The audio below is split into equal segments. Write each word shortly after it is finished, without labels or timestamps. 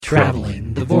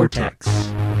Traveling the Vortex.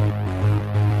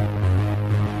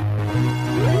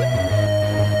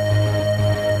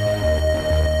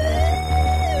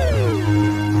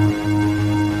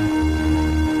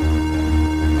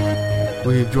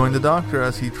 We've joined the Doctor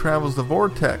as he travels the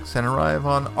vortex and arrive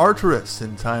on Arcturus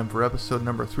in time for episode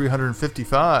number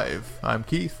 355. I'm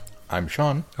Keith. I'm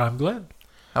Sean. I'm Glenn.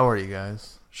 How are you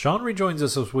guys? Sean rejoins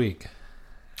us this week.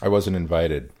 I wasn't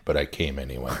invited, but I came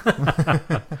anyway.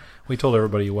 We told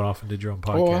everybody you went off and did your own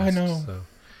podcast. Oh, I know. So.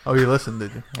 Oh, you listened,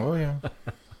 did you? Oh, yeah.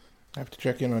 I have to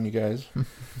check in on you guys.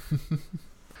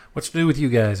 What's new with you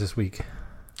guys this week?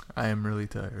 I am really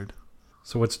tired.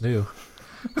 So what's new?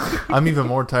 I'm even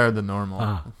more tired than normal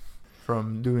Ah.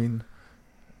 from doing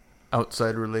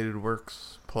outside-related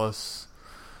works plus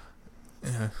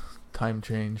time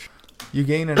change. You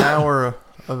gain an hour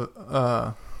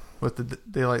of with the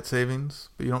daylight savings,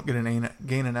 but you don't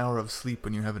gain an hour of sleep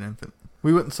when you have an infant.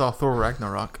 We went and saw Thor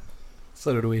Ragnarok.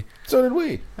 So did we. So did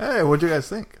we. Hey, what'd you guys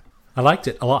think? I liked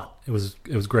it a lot. It was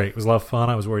great. It was a lot of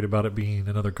fun. I was worried about it being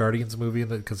another Guardians movie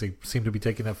because they seem to be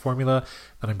taking that formula,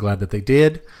 but I'm glad that they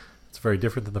did. It's very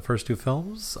different than the first two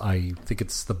films. I think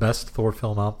it's the best Thor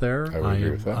film out there. I would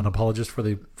agree with that. I'm an apologist for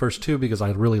the first two because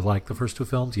I really liked the first two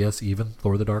films. Yes, even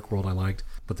Thor the Dark World I liked.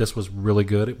 But this was really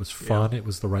good. It was fun. Yeah. It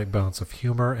was the right balance of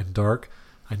humor and dark.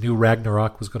 I knew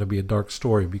Ragnarok was going to be a dark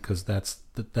story because that's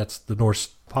the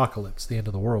Norse apocalypse, the end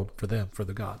of the world for them, for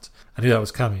the gods. I knew that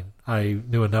was coming. I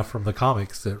knew enough from the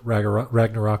comics that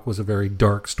Ragnarok was a very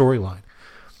dark storyline.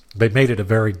 They made it a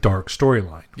very dark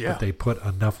storyline, but they put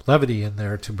enough levity in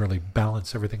there to really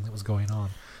balance everything that was going on.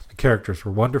 The characters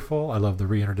were wonderful. I love the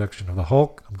reintroduction of the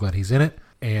Hulk. I'm glad he's in it.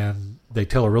 And they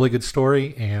tell a really good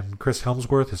story, and Chris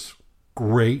Hemsworth is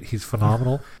great. He's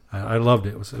phenomenal. I loved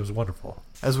it. It was wonderful.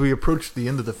 As we approached the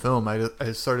end of the film,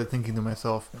 I started thinking to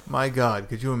myself, my God,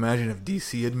 could you imagine if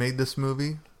DC had made this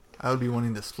movie? I would be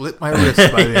wanting to split my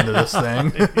wrist by the end of this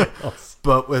thing. Yes.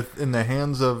 But in the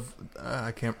hands of,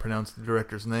 I can't pronounce the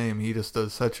director's name, he just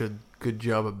does such a good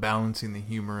job of balancing the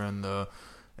humor and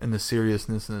the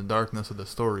seriousness and the darkness of the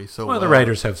story. So well, the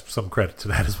writers have some credit to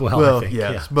that as well, well, I think.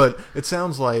 Yes, yeah. But it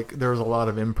sounds like there was a lot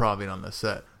of improv on the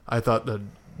set. I thought the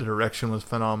direction was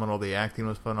phenomenal, the acting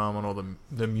was phenomenal,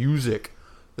 the music.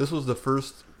 This was the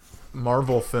first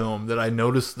Marvel film that I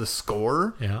noticed the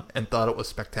score and thought it was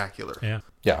spectacular.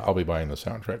 Yeah, I'll be buying the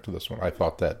soundtrack to this one. I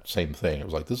thought that same thing. It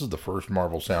was like, this is the first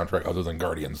Marvel soundtrack other than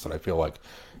Guardians that I feel like,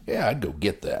 yeah, I'd go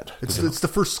get that. It's the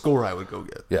first score I would go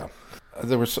get. Yeah.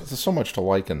 There's so much to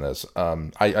like in this.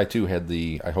 I too had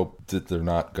I hope that they're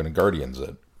not going to Guardians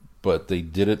it, but they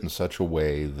did it in such a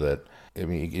way that, I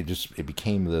mean, it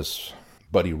became this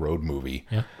buddy road movie.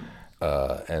 Yeah.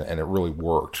 And it really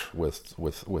worked with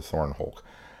Thor and Hulk.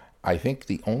 I think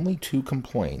the only two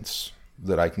complaints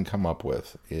that I can come up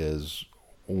with is,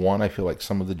 one, I feel like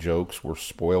some of the jokes were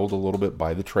spoiled a little bit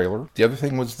by the trailer. The other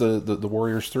thing was the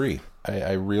Warriors 3.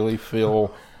 I really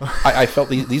feel... I felt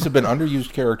these have been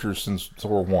underused characters since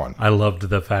Thor 1. I loved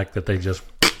the fact that they just...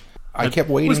 I kept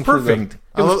waiting for them...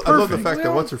 I love the fact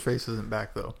that What's-Her-Face isn't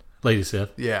back, though. Lady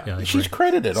Sif. Yeah. She's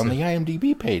credited on the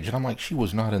IMDb page, and I'm like, she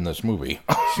was not in this movie.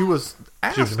 She was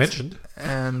asked. She was mentioned.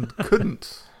 And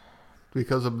couldn't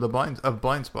because of the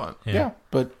blind spot. Yeah,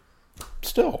 but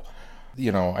still,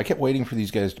 I kept waiting for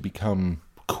these guys to become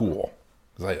cool.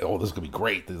 It's like, oh, this is going to be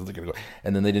great. This is going to go.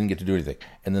 And then they didn't get to do anything.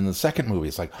 And then the second movie,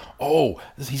 it's like, oh,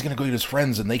 he's going to go get his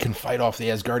friends, and they can fight off the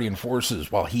Asgardian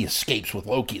forces while he escapes with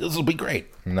Loki. This will be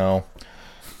great. No.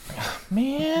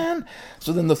 Man.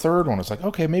 So then the third one, it's like,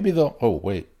 okay, maybe they'll... Oh,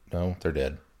 wait. No, they're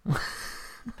dead.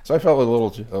 So I felt a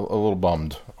little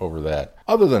bummed over that.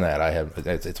 Other than that,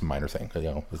 it's a minor thing.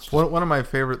 It's just... One of my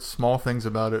favorite small things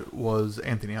about it was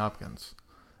Anthony Hopkins,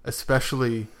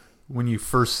 especially when you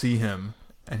first see him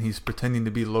and he's pretending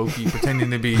to be Loki,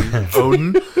 pretending to be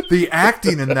Odin. The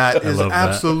acting in that is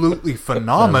absolutely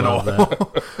phenomenal.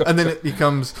 And then it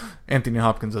becomes Anthony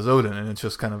Hopkins as Odin, and it's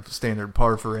just kind of standard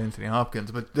par for Anthony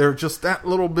Hopkins. But they're just that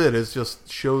little bit just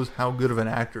shows how good of an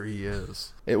actor he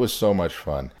is. It was so much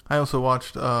fun. I also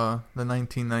watched the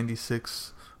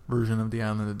 1996 version of The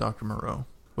Island of Dr. Moreau,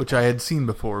 which I had seen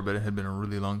before, but it had been a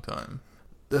really long time.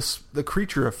 The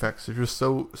creature effects are just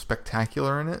so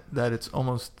spectacular in it that it's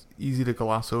almost easy to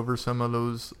gloss over some of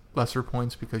those lesser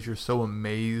points because you're so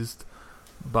amazed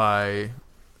by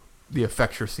the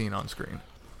effects you're seeing on screen.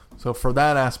 So for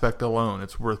that aspect alone,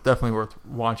 it's definitely worth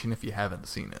watching if you haven't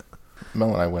seen it.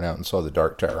 Mel and I went out and saw The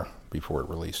Dark Tower before it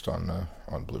released on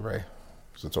Blu-ray,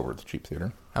 because it's over at the cheap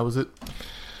theater. How was it?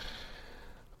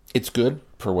 It's good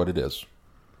for what it is.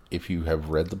 If you have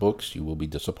read the books, you will be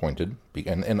disappointed.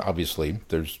 And obviously,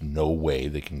 there's no way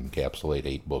they can encapsulate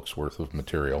 8 books worth of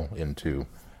material into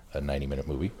a 90-minute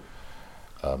movie.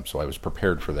 So I was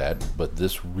prepared for that. But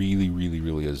this really, really,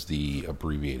 really is the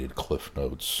abbreviated Cliff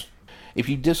Notes. If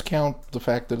you discount the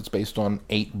fact that it's based on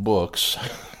 8 books,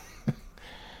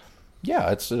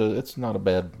 yeah, it's not a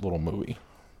bad little movie.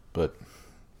 But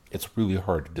it's really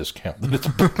hard to discount that it's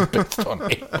based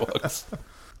on 8 books.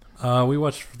 We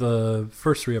watched the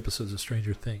first 3 episodes of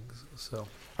Stranger Things, so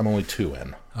I'm only 2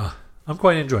 in. I'm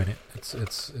quite enjoying it.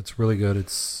 It's really good.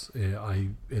 It's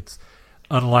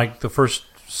unlike the first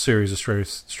series of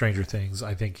Stranger Things.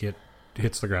 I think it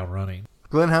hits the ground running.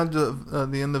 Glenn, how'd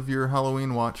the end of your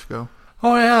Halloween watch go?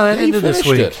 Oh yeah, that ended this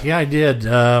week. It. Yeah, I did.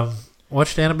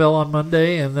 Watched Annabelle on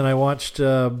Monday, and then I watched.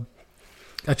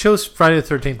 I chose Friday the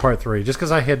 13th Part 3 just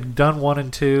because I had done 1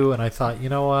 and 2, and I thought, you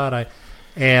know what,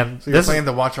 so your plan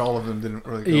to watch all of them didn't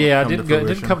really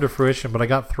didn't come to fruition, but I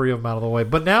got 3 of them out of the way.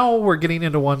 But now we're getting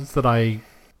into ones that I've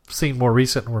seen more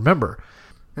recent and remember.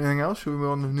 Anything else? Should we move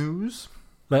on to news?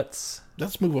 Let's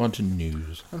move on to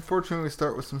news. Unfortunately, we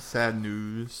start with some sad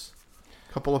news.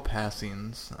 A couple of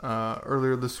passings.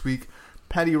 Earlier this week,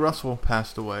 Patty Russell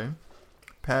passed away.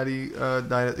 Patty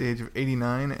died at the age of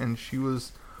 89, and she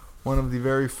was one of the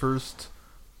very first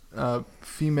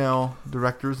female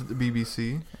directors at the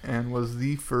BBC, and was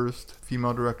the first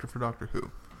female director for Doctor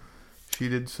Who. She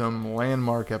did some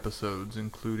landmark episodes,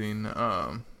 including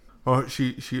the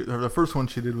first one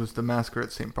she did was The Massacre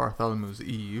at St. Bartholomew's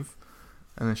Eve,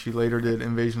 and then she later did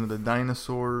Invasion of the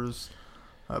Dinosaurs,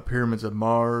 Pyramids of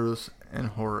Mars, and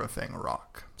Horror of Fang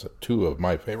Rock. So 2 of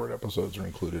my favorite episodes are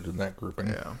included in that grouping.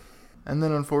 Yeah, and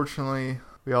then unfortunately,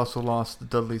 we also lost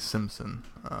Dudley Simpson.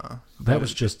 that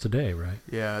was just today, right?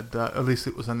 Yeah, at least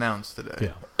it was announced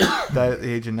today. Yeah. Died at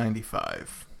the age of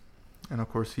 95. And of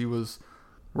course, he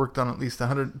worked on at least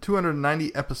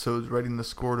 290 episodes, writing the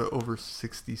score to over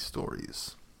 60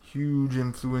 stories. Huge,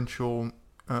 influential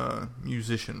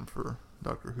musician for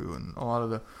Doctor Who. And a lot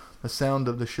of the sound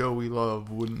of the show we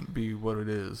love wouldn't be what it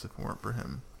is if it weren't for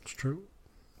him. It's true.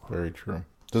 Very true.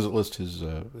 Does it list his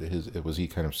was he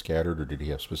kind of scattered, or did he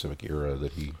have a specific era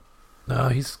that he... No,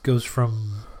 he goes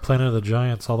from Planet of the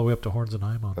Giants all the way up to Horns and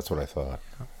Hymon. That's what I thought.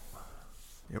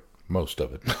 Yep. Most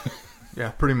of it.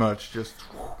 Yeah, pretty much. Just...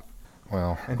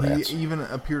 Well, and rats. he even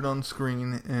appeared on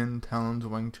screen in Talon's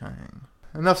Wang Chiang.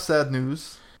 Enough sad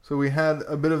news. So we had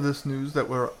a bit of this news that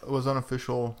was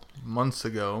unofficial months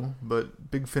ago,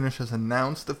 but Big Finish has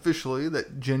announced officially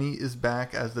that Jenny is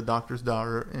back as the Doctor's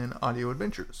daughter in Audio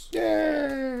Adventures.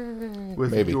 Yay!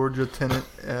 With Georgia Tennant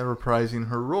reprising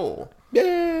her role.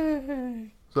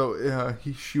 Yay! So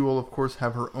she will, of course,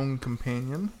 have her own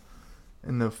companion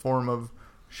in the form of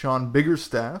Sean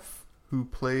Biggerstaff, who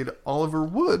played Oliver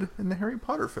Wood in the Harry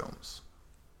Potter films.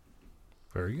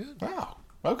 Very good. Wow.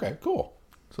 Okay, cool.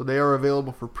 So they are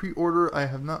available for pre-order. I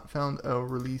have not found a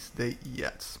release date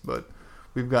yet, but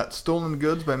we've got Stolen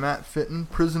Goods by Matt Fitton,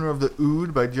 Prisoner of the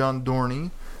Ood by John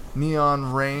Dorney,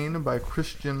 Neon Rain by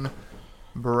Christian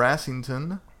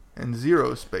Barassington, and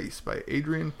Zero Space by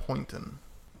Adrian Poynton.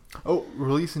 Oh,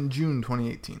 release in June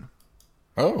 2018.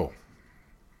 Oh,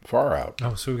 far out.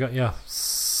 Oh, so we got,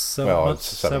 7 Well,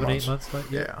 months, it's 7 8 months. months left.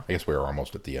 Yeah. I guess we're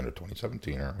almost at the end of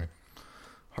 2017, aren't we?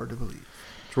 Hard to believe.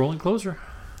 It's rolling closer.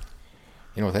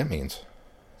 You know what that means?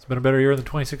 It's been a better year than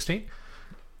 2016.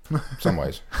 In some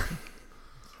ways. I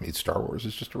mean, Star Wars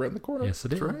is just around the corner. Yes,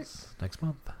 it is. That's right. Next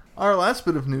month. Our last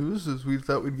bit of news is we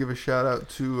thought we'd give a shout out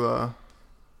to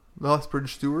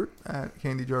Lethbridge Stewart at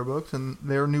Candy Jar Books and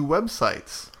their new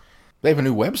websites. They have a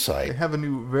new They website. have a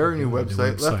very new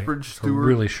website. Lethbridge It's Stewart. a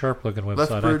really sharp looking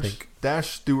website, I think.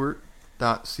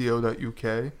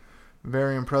 Lethbridge-stewart.co.uk.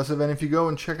 Very impressive. And if you go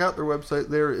and check out their website,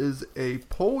 there is a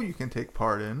poll you can take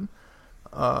part in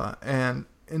and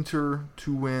enter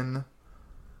to win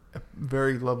a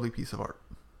very lovely piece of art.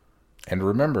 And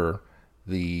remember,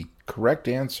 the correct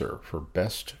answer for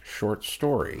best short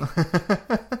story,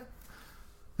 I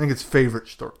think it's favorite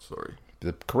short story.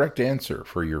 the correct answer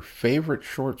for your favorite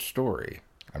short story,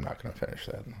 I'm not going to finish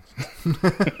that.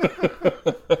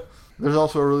 There's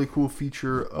also a really cool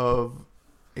feature of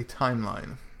a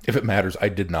timeline. If it matters, I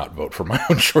did not vote for my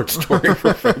own short story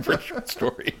for favorite short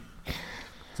story.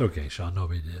 It's okay, Sean.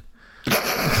 Nobody did.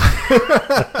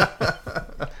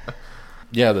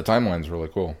 Yeah, the timeline's really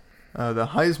cool. The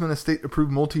Heisman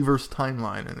Estate-approved multiverse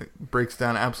timeline, and it breaks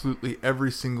down absolutely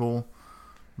every single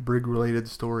Brig-related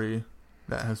story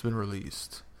that has been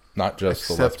released. Not just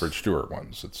the Except Lethbridge Stewart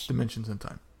ones. It's Dimensions in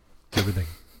Time. Everything.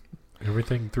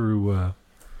 Everything through...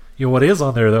 you know what is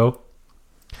on there, though?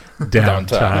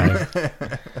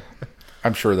 Downtime.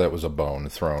 I'm sure that was a bone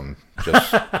thrown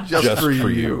just for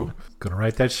you. Gonna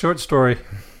write that short story.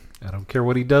 I don't care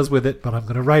what he does with it, but I'm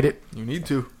going to write it. You need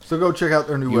to. So go check out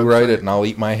their new website. You write it and I'll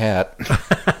eat my hat.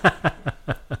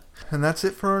 And that's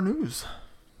it for our news.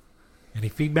 Any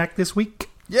feedback this week?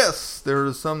 Yes, there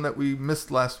is some that we missed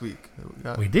last week.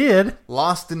 We did.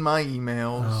 Lost in my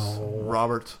emails,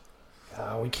 Robert.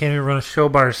 We can't even run a show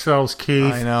by ourselves,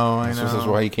 Keith. I know. This is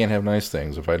why you can't have nice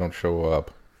things if I don't show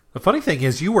up. The funny thing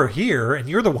is you were here, and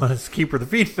you're the one that's keeper of the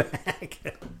feedback.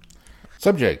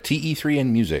 Subject, TE3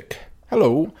 and music.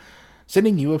 Hello.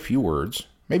 Sending you a few words,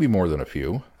 maybe more than a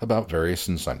few, about various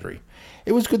and sundry.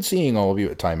 It was good seeing all of you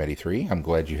at Time 83. I'm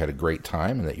glad you had a great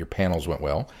time and that your panels went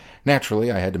well.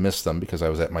 Naturally, I had to miss them because I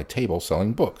was at my table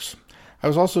selling books. I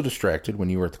was also distracted when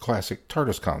you were at the classic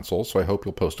TARDIS console, so I hope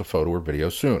you'll post a photo or video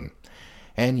soon.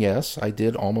 And yes, I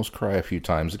did almost cry a few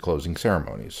times at closing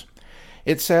ceremonies.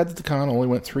 It's sad that the con only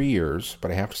went 3 years,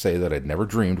 but I have to say that I'd never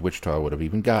dreamed Wichita would have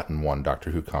even gotten one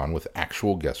Doctor Who con with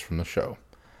actual guests from the show.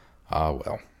 Ah,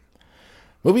 well.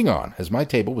 Moving on, as my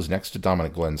table was next to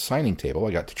Dominic Glenn's signing table,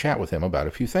 I got to chat with him about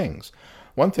a few things.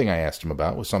 One thing I asked him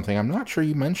about was something I'm not sure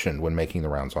you mentioned when making the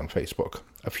rounds on Facebook.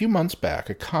 A few months back,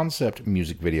 a concept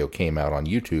music video came out on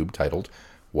YouTube titled,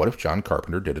 What If John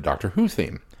Carpenter Did a Doctor Who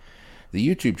Theme? The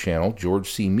YouTube channel, George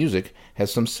C. Music,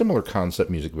 has some similar concept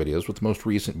music videos, with the most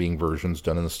recent being versions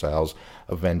done in the styles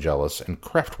of Vangelis and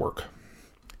Kraftwerk.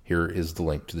 Here is the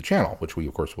link to the channel, which we,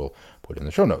 of course, will put in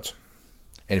the show notes.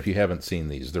 And if you haven't seen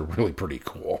these, they're really pretty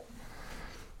cool.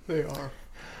 They are.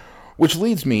 Which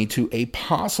leads me to a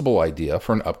possible idea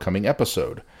for an upcoming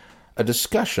episode. A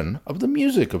discussion of the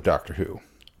music of Doctor Who.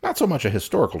 Not so much a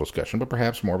historical discussion, but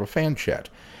perhaps more of a fan chat.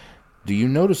 Do you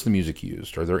notice the music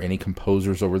used? Are there any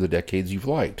composers over the decades you've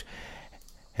liked?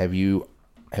 Have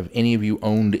any of you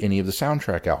owned any of the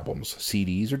soundtrack albums,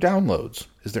 CDs, or downloads?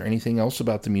 Is there anything else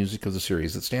about the music of the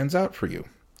series that stands out for you?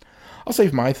 I'll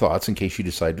save my thoughts in case you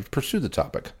decide to pursue the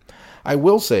topic. I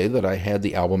will say that I had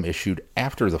the album issued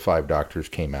after the 5 Doctors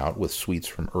came out with suites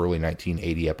from early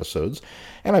 1980 episodes,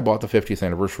 and I bought the 50th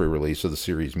anniversary release of the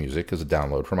series music as a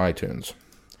download from iTunes.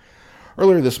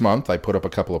 Earlier this month, I put up a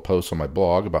couple of posts on my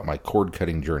blog about my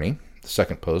cord-cutting journey. The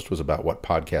second post was about what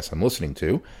podcasts I'm listening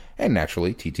to, and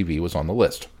naturally, TTV was on the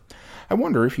list. I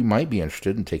wonder if you might be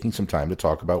interested in taking some time to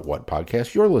talk about what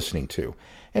podcasts you're listening to,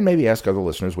 and maybe ask other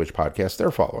listeners which podcasts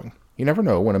they're following. You never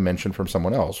know when a mention from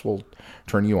someone else will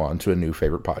turn you on to a new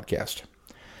favorite podcast.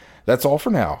 That's all for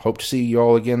now. Hope to see you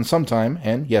all again sometime,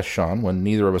 and yes, Sean, when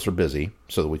neither of us are busy,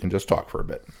 so that we can just talk for a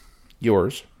bit.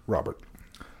 Yours, Robert.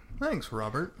 Thanks,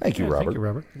 Robert. Thank you, Robert. Thank you,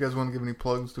 Robert. You guys want to give any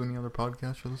plugs to any other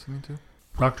podcasts you're listening to?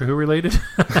 Doctor Who related?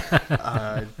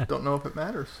 I don't know if it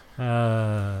matters.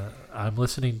 I'm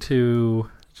listening to...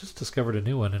 Just discovered a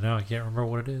new one, and now I can't remember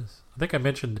what it is. I think I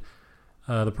mentioned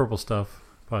the Purple Stuff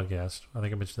podcast. I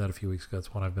think I mentioned that a few weeks ago.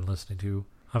 That's one I've been listening to.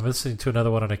 I'm listening to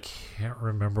another one, and I can't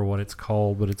remember what it's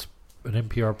called, but it's an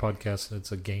NPR podcast, and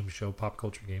it's a game show, pop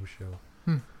culture game show.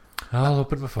 I'll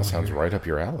open my phone. That sounds here. right up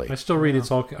your alley. I still read I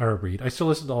still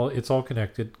listen to It's All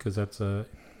Connected, because that's a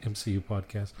MCU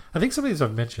podcast. I think some of these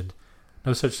I've mentioned.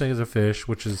 No Such Thing as a Fish,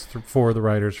 which is for the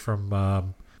writers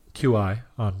from QI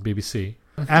on BBC.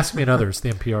 Ask Me and Others, the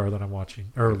NPR that I'm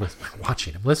watching.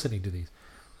 I'm listening to these.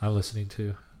 I'm listening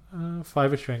to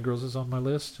Five-ish Fangirls is on my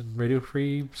list, and Radio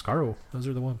Free Scarro. Those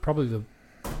are probably the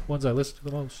ones I listen to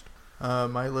the most.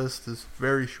 My list is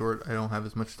very short. I don't have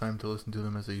as much time to listen to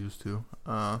them as I used to.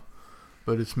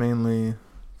 But it's mainly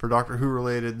for Doctor Who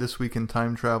related. This Week in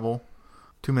Time Travel,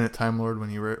 2 Minute Time Lord when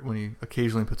he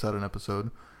occasionally puts out an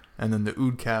episode, and then the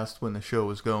Oodcast when the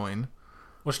show is going.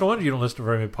 Well, no wonder you don't listen to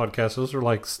very many podcasts. Those are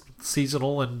like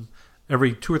seasonal and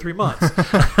every 2 or 3 months.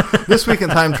 This Week in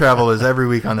Time Travel is every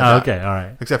week on the dot. Okay, all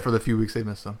right. Except for the few weeks they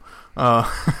missed them.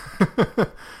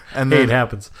 And then, it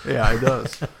happens. Yeah, it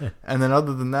does. And then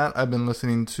other than that, I've been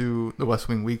listening to The West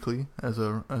Wing Weekly as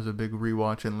a big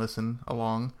rewatch and listen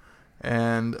along.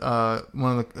 And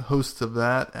one of the hosts of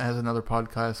that has another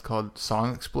podcast called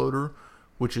Song Exploder,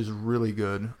 which is really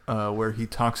good, where he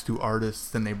talks to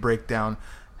artists and they break down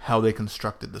how they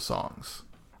constructed the songs.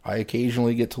 I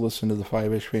occasionally get to listen to the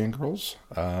Five-ish Fangirls.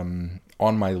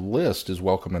 On my list is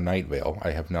Welcome to Night Vale. I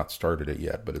have not started it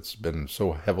yet, but it's been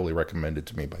so heavily recommended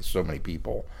to me by so many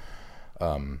people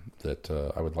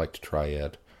that I would like to try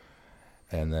it.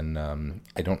 And then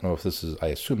I don't know if this is... I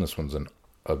assume this one's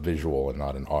a visual and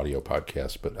not an audio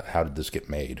podcast, but How Did This Get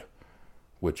Made?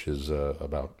 Which is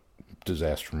about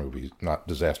disaster movies. Not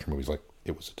disaster movies like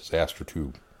it was a disaster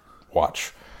to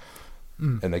watch.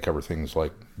 And they cover things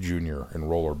like Junior and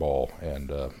Rollerball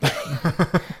and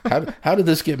how did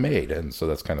this get made? And so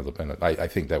that's kind of the... I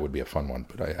think that would be a fun one,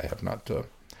 but I have not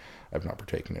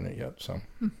partaken in it yet. So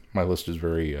my list is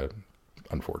very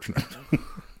unfortunate.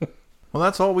 Well,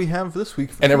 that's all we have this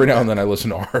week. And every now and then I listen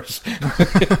to ours.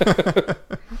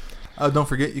 Don't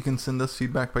forget, you can send us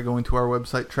feedback by going to our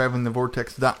website,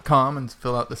 travelingthevortex.com, and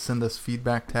fill out the Send Us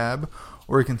Feedback tab.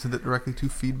 Or you can send it directly to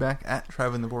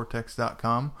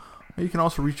feedback@travelingthevortex.com. Or you can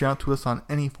also reach out to us on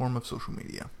any form of social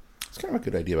media. It's kind of a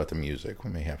good idea about the music.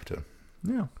 We may have to.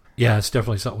 Yeah. Yeah, it's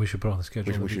definitely something we should put on the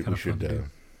schedule. We should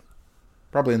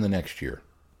probably in the next year.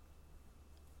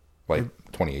 Like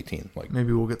 2018.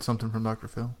 Maybe we'll get something from Dr.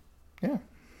 Phil. Yeah.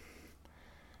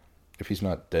 If he's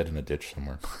not dead in a ditch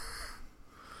somewhere.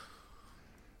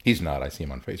 He's not. I see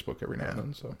him on Facebook every now and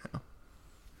then. So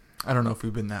I don't know if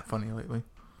we've been that funny lately.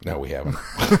 No, we haven't.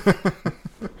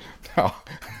 No.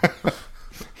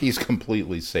 He's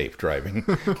completely safe driving.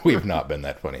 We've not been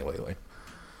that funny lately.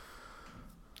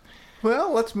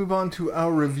 Well, let's move on to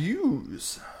our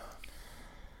reviews.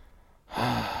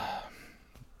 Oh,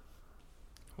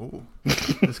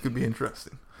 this could be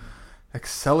interesting.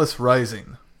 Excellus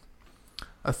Rising.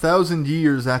 1,000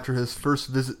 years after his first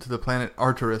visit to the planet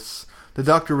Arcturus, the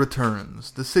Doctor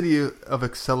returns. The city of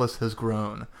Excellus has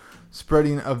grown,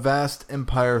 spreading a vast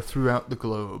empire throughout the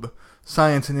globe.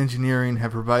 Science and engineering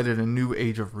have provided a new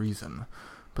age of reason.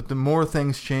 But the more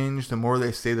things change, the more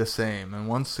they stay the same, and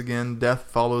once again death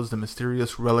follows the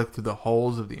mysterious relic through the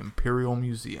halls of the Imperial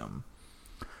Museum.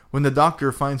 When the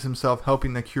Doctor finds himself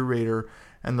helping the curator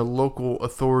and the local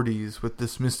authorities with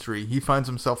this mystery, he finds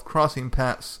himself crossing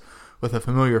paths with a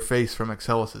familiar face from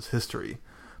Excellus' history.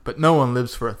 But no one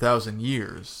lives for 1,000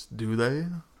 years, do they?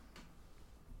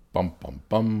 Bum, bum,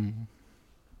 bum.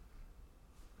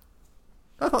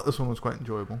 I thought this one was quite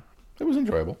enjoyable. It was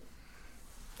enjoyable.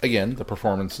 Again, the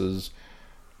performances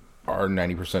are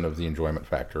 90% of the enjoyment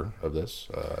factor of this.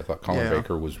 I thought Colin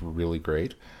Baker was really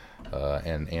great.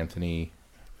 And Anthony...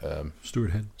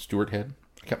 Stewart Head.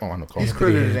 I can't remember to call him. He's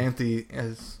credited Anthony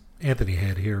as... Anthony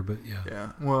Head here, but yeah.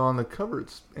 Yeah. Well, on the cover,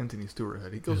 it's Anthony Stewart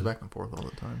Head. He goes back and forth all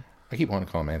the time. I keep wanting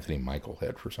to call him Anthony Michael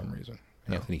Head for some reason.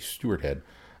 No. Anthony Stewart Head.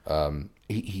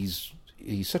 He's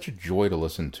such a joy to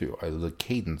listen to. The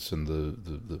cadence and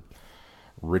the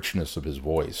richness of his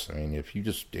voice. I mean, if you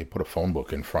just put a phone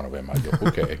book in front of him, I'd go,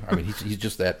 okay. I mean, he's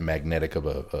just that magnetic of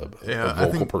a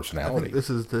vocal personality. I think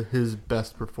this is his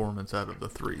best performance out of the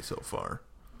three so far.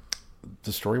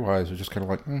 The story-wise was just kind of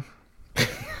like, I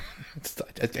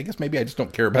guess maybe I just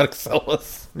don't care about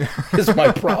Excellus. Is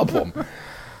my problem.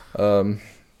 I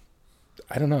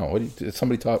don't know.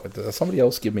 Somebody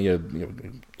else give me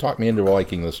talk me into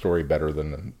liking the story better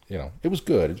than, it was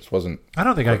good. It just wasn't. I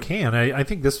don't think I can. I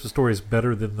think this story is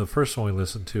better than the first one we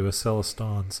listened to, Excellus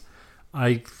Dawns.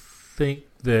 I think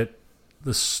that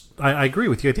I agree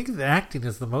with you. I think the acting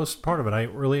is the most part of it. I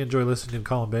really enjoy listening to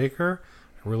Colin Baker.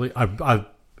 I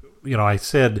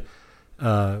said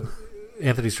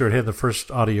Anthony Stewart Head in the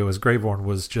first audio as Greyborn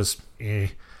was just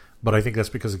but I think that's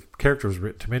because the character was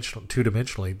written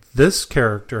two-dimensionally. This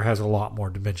character has a lot more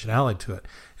dimensionality to it,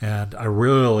 and I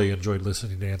really enjoyed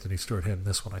listening to Anthony Stewart Head in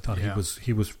this one. I thought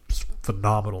he was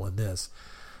phenomenal in this.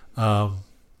 I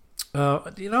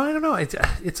don't know. It's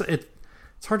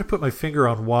hard to put my finger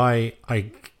on why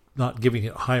I'm not giving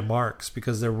it high marks,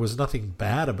 because there was nothing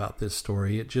bad about this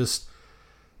story. It just,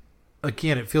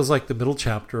 again, it feels like the middle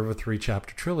chapter of a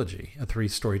 3-chapter trilogy, a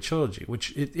 3-story trilogy,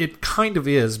 which it kind of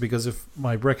is, because if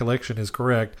my recollection is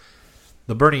correct,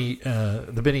 the Benny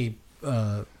Iris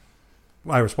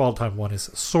Wildtime one is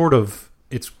sort of,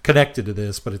 it's connected to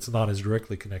this, but it's not as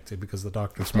directly connected because the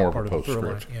Doctor's more part of a of the third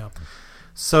line. postscript. Yeah.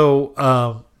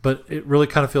 So, but it really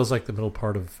kind of feels like the middle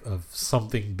part of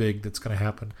something big that's going to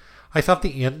happen. I thought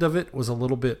the end of it was a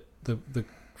little bit, the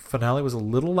finale was a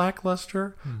little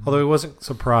lackluster, although I wasn't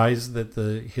surprised that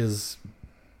his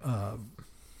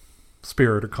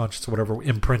spirit or conscience or whatever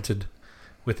imprinted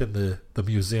within the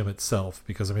museum itself,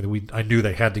 because I knew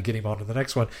they had to get him on to the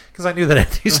next one, because I knew that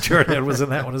Anthony Stewart Head was in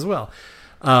that one as well.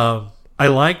 I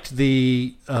liked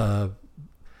I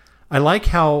like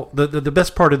how the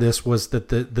best part of this was that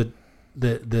the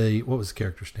what was the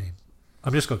character's name?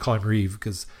 I'm just going to call him Reeve,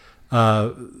 because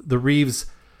the Reeves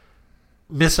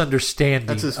misunderstanding.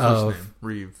 That's his first name,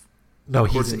 Reeve. No,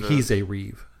 he's a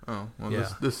Reeve. Oh,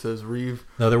 well, this says Reeve.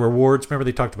 No, there were wards. Remember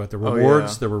they talked about there were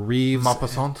wards. There were Reeves.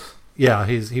 Maupassant. Yeah,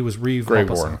 he was Reeve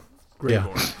Greyborn.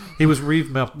 Yeah, he was Reeve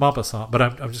Maupassant, but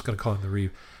I'm just going to call him the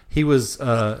Reeve. He was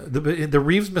the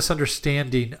Reeves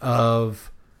misunderstanding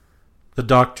of the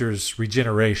Doctor's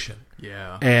regeneration.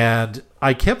 Yeah, and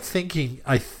I kept thinking,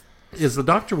 as the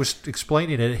Doctor was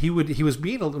explaining it, he was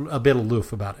being a bit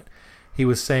aloof about it. He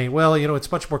was saying, well,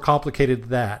 it's much more complicated than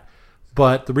that.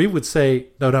 But the Reeve would say,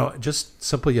 no, just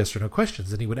simple yes or no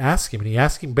questions. And he would ask him, and he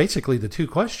asked him basically the two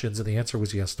questions, and the answer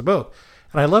was yes to both.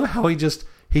 And I love how he just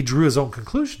he drew his own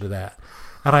conclusion to that.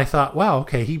 And I thought, wow,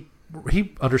 okay, he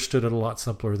understood it a lot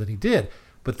simpler than he did.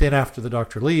 But then after the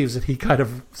doctor leaves, and he kind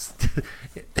of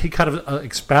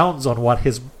expounds on what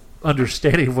his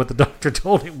understanding of what the doctor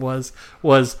told him was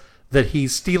that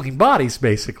he's stealing bodies,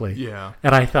 basically. Yeah.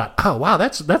 And I thought, oh wow,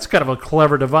 that's kind of a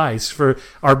clever device for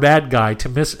our bad guy to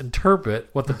misinterpret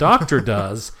what the doctor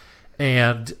does,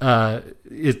 and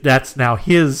that's now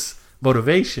his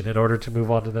motivation in order to move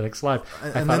on to the next life.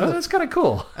 I thought, that's kind of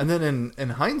cool. And then in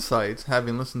hindsight,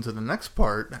 having listened to the next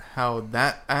part, how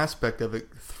that aspect of it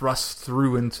thrusts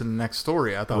through into the next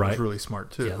story, I thought was really smart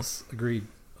too. Yes, agreed.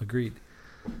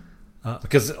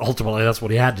 Because ultimately that's what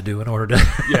he had to do in order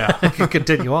to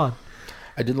continue on.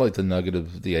 I did like the nugget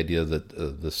of the idea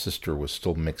that the sister was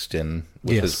still mixed in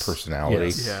with his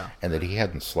personality, and that he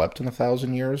hadn't slept in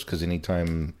 1,000 years, because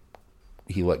anytime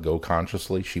he let go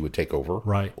consciously, she would take over,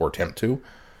 or attempt to.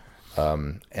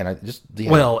 And I just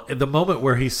at the moment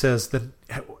where he says that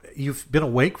you've been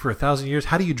awake for 1,000 years,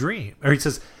 how do you dream? Or he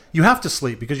says you have to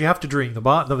sleep because you have to dream.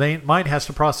 The mind has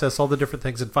to process all the different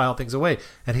things and file things away.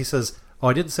 And he says, "Oh,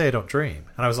 I didn't say I don't dream."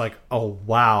 And I was like, "Oh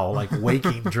wow, like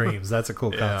waking dreams. That's a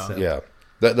cool concept." Yeah,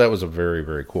 that was a very,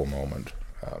 very cool moment.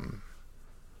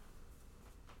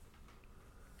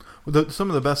 Some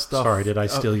of the best stuff. Sorry, did I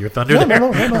steal your thunder there?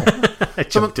 No.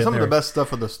 Some of the best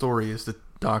stuff of the story is the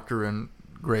Doctor and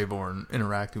Greyborn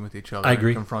interacting with each other, I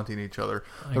agree. and confronting each other.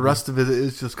 The rest of it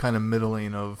is just kind of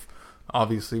middling. Of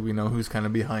obviously we know who's kind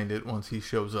of behind it once he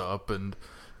shows up, and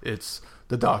it's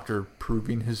the Doctor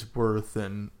proving his worth,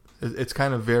 and it's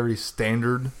kind of very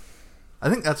standard. I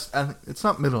think it's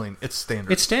not middling; it's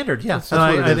standard. It's standard, yeah. That's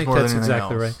what it is I think more that's than anything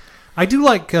exactly else. right. I do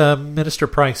like Minister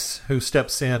Price, who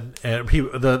steps in, and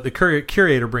the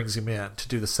curator brings him in to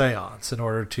do the seance in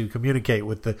order to communicate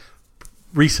with the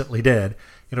recently dead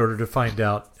in order to find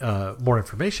out more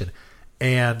information.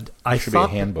 And I should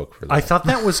thought be a handbook for that. I thought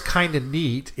that was kind of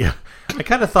neat. Yeah, I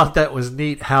kind of thought that was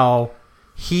neat how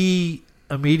he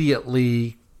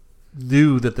immediately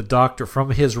knew that the Doctor, from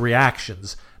his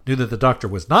reactions, knew that the Doctor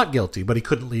was not guilty, but he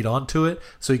couldn't lead on to it.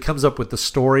 So he comes up with the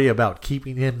story about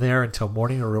keeping him there until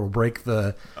morning, or it will break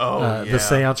the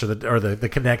seance or the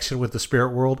connection with the spirit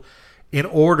world, in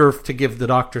order to give the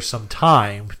Doctor some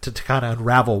time to kind of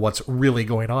unravel what's really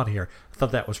going on here. I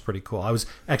thought that was pretty cool. It was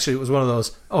one of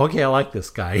those, oh, okay, I like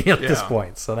this guy at this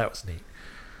point. So that was neat.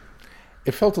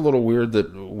 It felt a little weird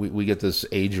that we get this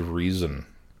age of reason,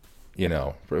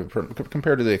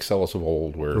 compared to the Excellus of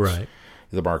old, where it's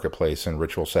the marketplace and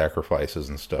ritual sacrifices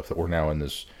and stuff, that we're now in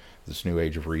this new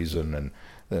age of reason, and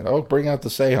then, bring out the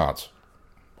seance.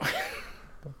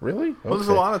 Really? Okay. Well, there's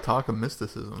a lot of talk of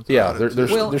mysticism. Yeah,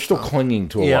 they're still clinging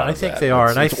to a lot of that. Yeah, I think they are.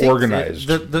 And I think organized.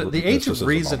 The Age of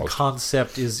Reason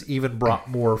concept is even brought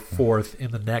more forth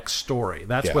in the next story.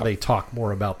 That's where they talk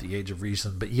more about the Age of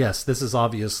Reason. But yes, this is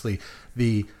obviously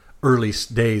the early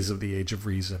days of the Age of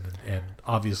Reason, and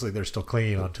obviously they're still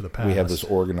clinging on to the past. We have this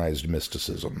organized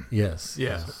mysticism. Yes.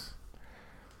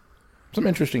 Some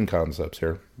interesting concepts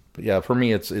here. But yeah, for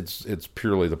me, it's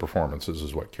purely the performances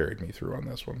is what carried me through on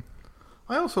this one.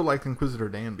 I also liked Inquisitor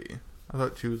Danby. I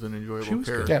thought she was an enjoyable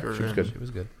character. Yeah, she was good. She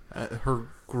was good. Her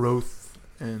growth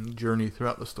and journey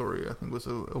throughout the story, I think, was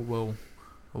a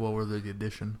well-worthy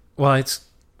addition. Well,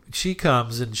 she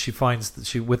comes and she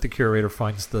finds with the curator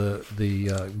finds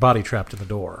the body trapped in the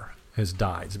door. Has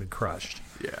died. Has been crushed.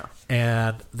 Yeah.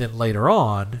 And then later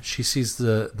on, she sees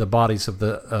the bodies of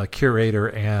the curator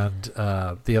and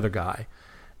the other guy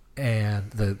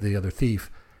and the other thief.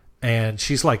 And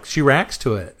she reacts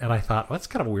to it. And I thought, well, that's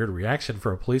kind of a weird reaction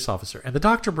for a police officer. And the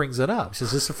Doctor brings it up. She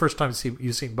says, this is the first time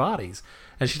you've seen bodies.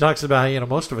 And she talks about,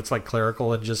 most of it's like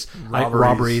clerical and just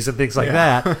robberies and things like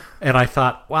that. And I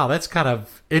thought, wow, that's kind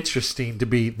of interesting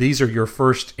these are your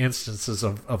first instances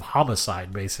of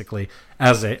homicide, basically,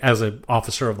 as an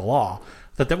officer of the law.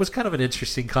 That was kind of an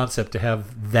interesting concept to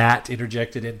have that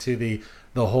interjected into the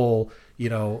whole, it's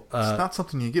not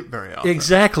something you get very often.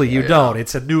 Exactly, you don't.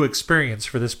 It's a new experience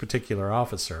for this particular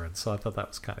officer, and so I thought that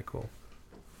was kind of cool.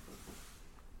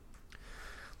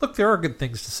 Look, there are good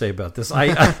things to say about this.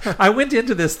 I went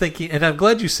into this thinking, and I'm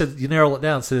glad you said you narrow it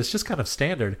down, so it's just kind of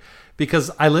standard, because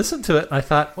I listened to it and I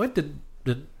thought, well, didn't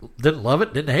love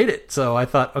it, didn't hate it. So I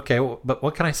thought, okay, but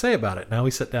what can I say about it? Now we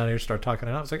sit down here and start talking,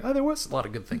 and I was like, oh, there was a lot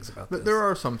of good things about this. There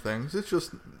are some things. It's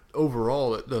just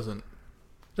overall it doesn't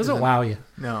wow you.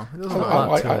 No, it doesn't.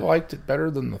 I liked it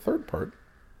better than the third part.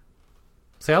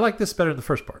 See, I like this better than the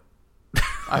first part.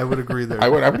 I would agree there. I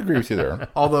would agree with you there.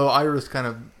 Although Iris kind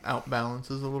of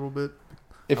outbalances a little bit.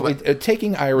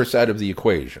 Taking Iris out of the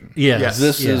equation,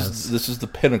 this is the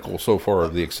pinnacle so far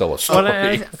of the Excellus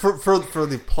story. For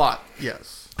the plot,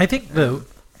 yes. I think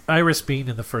Iris being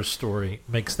in the first story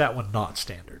makes that one not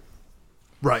standard.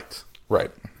 Right.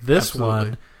 Right. This Absolutely.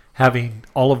 one, having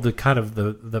all of the kind of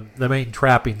the main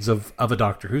trappings of a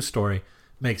Doctor Who story,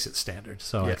 makes it standard.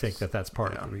 So I Yes. think that's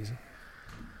part of the reason.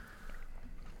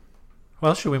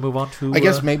 Well, should we move on to... I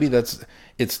guess maybe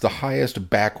it's the highest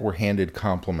backward-handed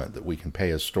compliment that we can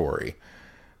pay a story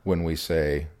when we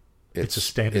say It's a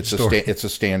standard story. It's a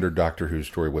standard Doctor Who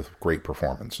story with great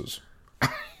performances.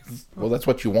 Well, that's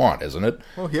what you want, isn't it?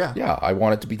 Well, yeah. Yeah, I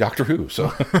want it to be Doctor Who,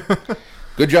 so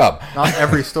good job. Not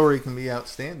every story can be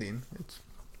outstanding.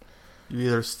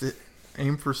 You either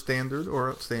aim for standard or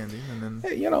outstanding, and then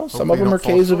Hey, some hopefully of you them don't are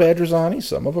fall Caves of short. Adrazzani,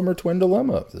 some of them are Twin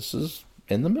Dilemma. This is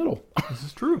in the middle. This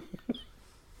is true.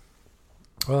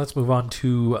 Well, let's move on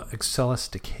to Excellus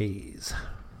Decays.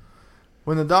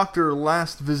 When the Doctor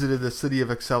last visited the city of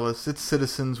Excellus, its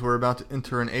citizens were about to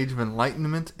enter an age of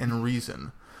enlightenment and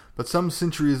reason. But some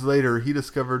centuries later, he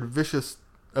discovered a vicious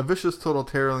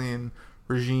totalitarian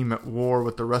regime at war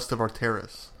with the rest of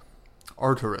Arcturus,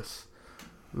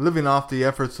 living off the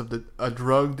efforts of a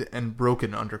drugged and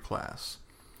broken underclass.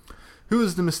 Who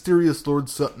is the mysterious Lord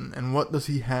Sutton, and what does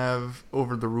he have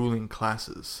over the ruling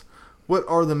classes? What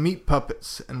are the meat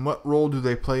puppets, and what role do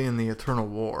they play in the eternal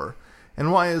war?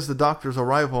 And why is the Doctor's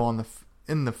arrival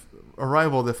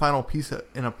the final piece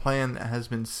in a plan that has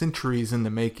been centuries in the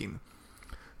making?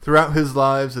 Throughout his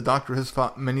lives, the Doctor has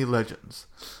fought many legends,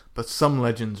 but some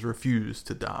legends refuse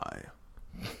to die.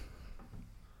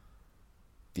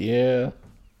 Yeah.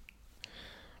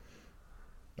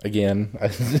 Again,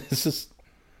 this is...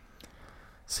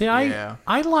 See, Yeah.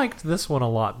 I liked this one a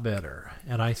lot better.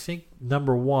 And I think,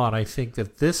 number one, I think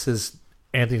that this is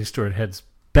Anthony Stewart Head's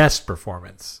best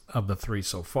performance of the three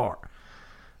so far.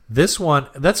 This one,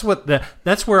 this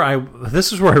is where I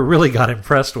really got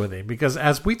impressed with him, because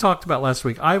as we talked about last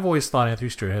week, I've always thought Anthony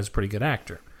Stewart Head is a pretty good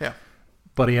actor. Yeah.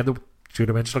 But he had the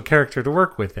two-dimensional character to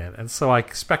work with in, and so I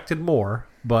expected more,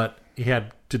 but he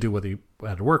had to do what he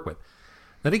had to work with.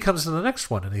 Then he comes to the next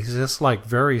one, and he's just like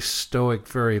very stoic,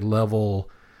 very level,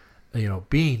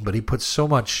 being, but he puts so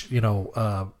much,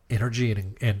 energy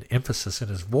and emphasis in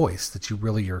his voice that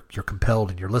you're compelled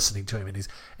and you're listening to him.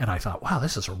 And I thought, wow,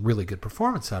 this is a really good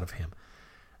performance out of him.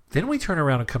 Then we turn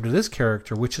around and come to this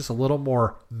character, which is a little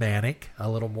more manic, a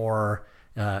little more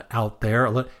out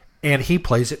there, and he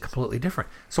plays it completely different.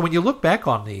 So when you look back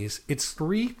on these, it's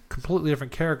three completely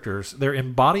different characters. They're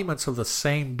embodiments of the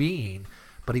same being,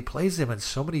 but he plays them in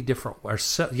so many different,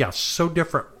 so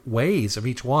different ways of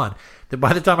each one, that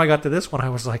by the time I got to this one, I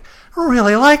was like, I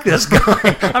really like this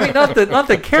guy. I mean, not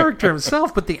the character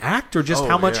himself, but the actor, just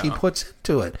how much he puts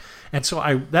into it. And so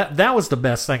that was the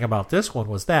best thing about this one,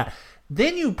 was that.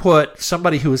 Then you put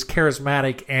somebody who is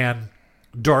charismatic and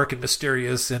dark and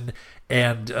mysterious and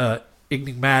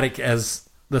enigmatic as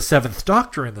the Seventh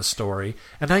Doctor in the story,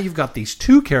 and now you've got these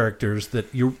two characters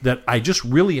that I just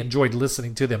really enjoyed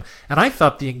listening to them, and I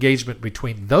thought the engagement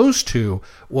between those two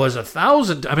was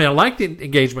 1,000. I mean, I liked the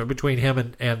engagement between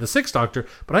him and the Sixth Doctor,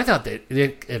 but I thought that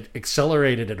it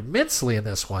accelerated it immensely in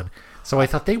this one. So I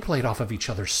thought they played off of each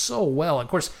other so well. And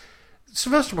of course,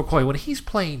 Sylvester McCoy, when he's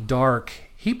playing dark,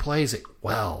 he plays it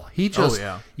well. He just,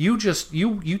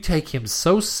 you take him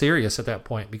so serious at that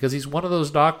point, because he's one of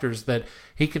those doctors that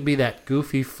he can be that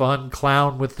goofy, fun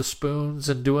clown with the spoons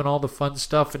and doing all the fun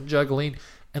stuff and juggling,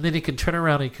 and then he can turn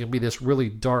around and he can be this really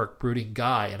dark, brooding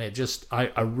guy. And it just,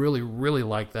 I really, really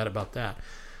like that about that.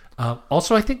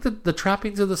 Also, I think that the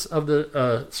trappings of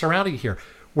the surrounding here.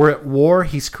 We're at war.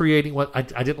 He's creating what I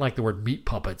didn't like the word meat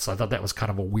puppets. I thought that was kind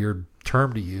of a weird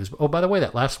term to use. Oh, by the way,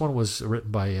 that last one was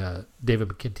written by David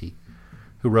McKenty,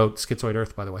 who wrote Schizoid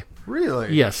Earth, by the way.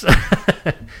 Really? Yes.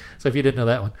 So if you didn't know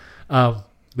that one.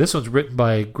 This one's written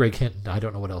by Greg Hinton. I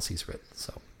don't know what else he's written.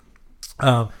 So,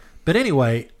 but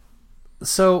anyway,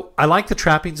 so I like the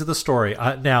trappings of the story.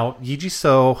 Now, Yiji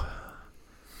So,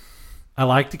 I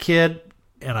liked the kid,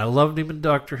 and I loved him in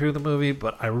Doctor Who, the movie,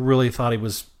 but I really thought he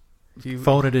was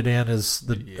phoning it in as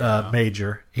the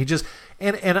major. He just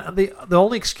and the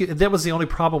only excuse, that was the only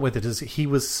problem with it, is he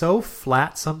was so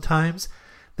flat sometimes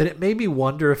that it made me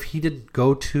wonder if he didn't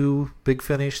go to Big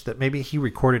Finish, that maybe he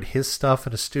recorded his stuff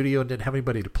in a studio and didn't have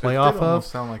anybody to play off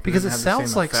of, because it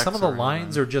sounds like some of the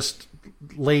lines are just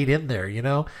laid in there,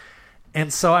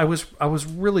 And so I was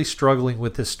really struggling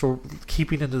with this story,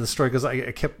 keeping into the story, because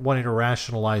I kept wanting to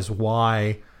rationalize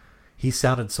why he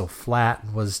sounded so flat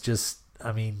and was just,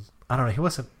 I mean, I don't know. He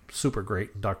wasn't super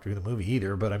great in Doctor Who the movie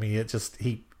either, but I mean, it just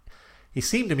he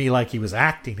seemed to me like he was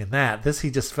acting in that. This,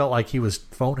 he just felt like he was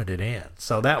phoning it in,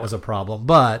 so that was a problem.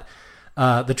 But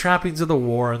the trappings of the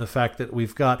war and the fact that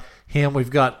we've got him, we've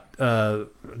got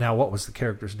now what was the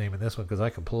character's name in this one? Because I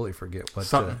completely forget what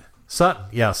Sutton. Sutton.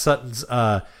 Yeah, Sutton's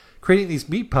creating these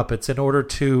meat puppets in order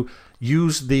to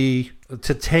use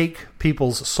to take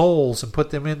people's souls and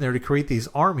put them in there to create these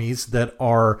armies that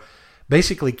are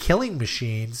basically killing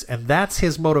machines, and that's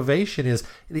his motivation. Is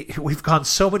we've gone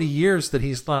so many years that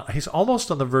he's almost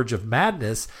on the verge of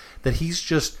madness, that he's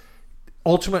just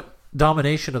ultimate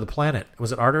domination of the planet.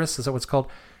 Was it Artemis? Is that what it's called?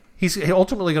 He's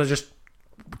ultimately going to just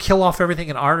kill off everything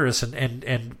in Artemis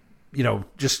and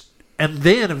just, and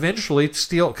then eventually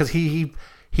steal, because he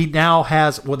now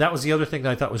has, well, that was the other thing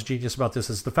that I thought was genius about this,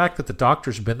 is the fact that the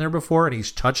Doctor's been there before and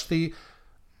he's touched the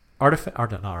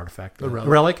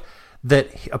relic,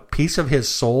 that a piece of his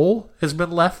soul has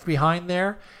been left behind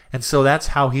there. And so that's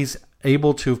how he's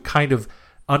able to kind of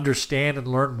understand and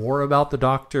learn more about the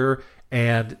Doctor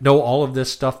and know all of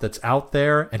this stuff that's out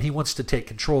there. And he wants to take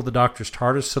control of the Doctor's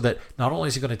TARDIS, so that not only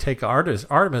is he going to take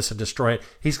Artemis and destroy it,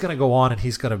 he's going to go on and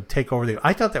he's going to take over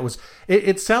I thought that was,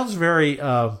 it sounds very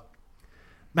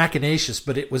machinacious,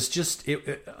 but it was just,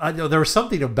 I know there was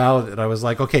something about it that I was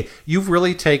like, okay, you've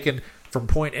really taken from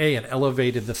point A and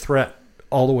elevated the threat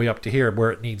all the way up to here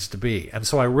where it needs to be. And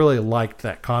so I really liked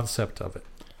that concept of it.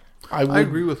 I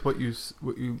agree with what you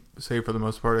say for the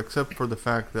most part, except for the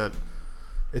fact that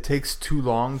it takes too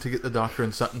long to get the Doctor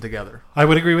and Sutton together. I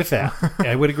would agree with that.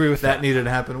 I would agree with that. That needed to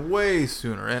happen way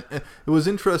sooner. And it was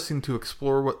interesting to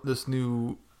explore what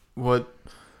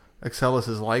Excellus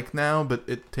is like now, but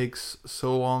it takes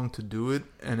so long to do it,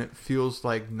 and it feels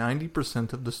like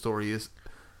 90% of the story is,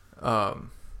 I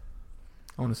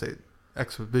want to say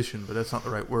exposition, but that's not the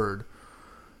right word.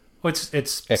 Well,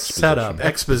 it's setup,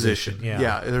 exposition.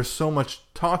 Yeah, there's so much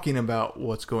talking about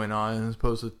what's going on as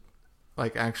opposed to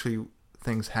like actually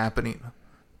things happening,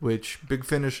 which Big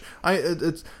Finish,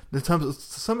 to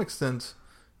some extent,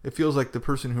 it feels like the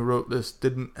person who wrote this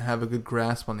didn't have a good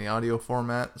grasp on the audio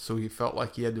format, so he felt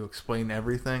like he had to explain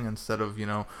everything instead of,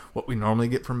 what we normally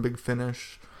get from Big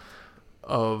Finish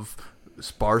of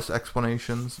sparse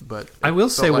explanations. But I will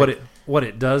say what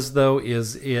it does though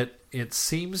is it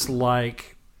seems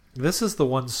like this is the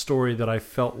one story that I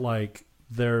felt like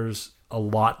there's a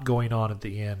lot going on at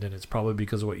the end, and it's probably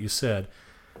because of what you said.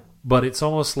 But it's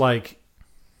almost like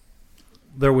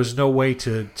there was no way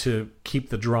to keep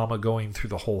the drama going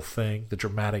through the whole thing, the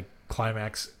dramatic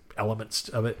climax elements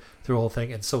of it through the whole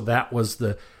thing. And so that was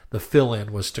the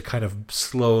fill-in, was to kind of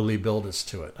slowly build us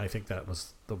to it. I think that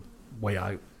was the way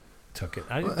I took it.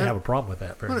 I didn't have a problem with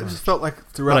that very much. It just felt like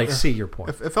throughout... But I see your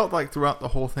point. It felt like throughout the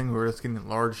whole thing we were just getting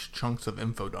large chunks of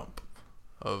info dump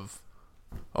of,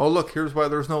 oh, look, here's why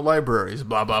there's no libraries,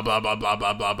 blah, blah, blah, blah, blah,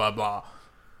 blah, blah, blah, blah.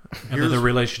 And then the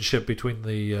relationship between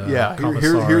the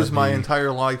Kommissar here's my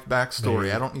entire life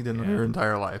backstory. I don't need to know your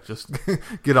entire life. Just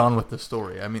get on with the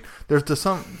story. I mean, there's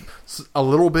a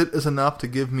little bit is enough to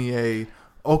give me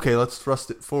okay, let's thrust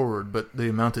it forward. But the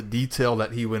amount of detail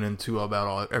that he went into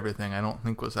about everything, I don't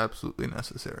think was absolutely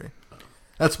necessary.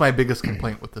 That's my biggest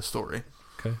complaint with the story.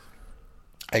 Okay,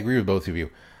 I agree with both of you.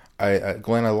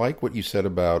 Glenn, I like what you said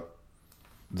about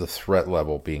the threat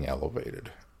level being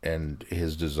elevated and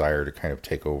his desire to kind of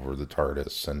take over the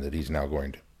TARDIS, and that he's now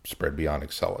going to spread beyond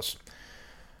Excellus.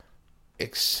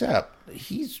 Except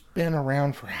he's been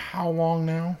around for how long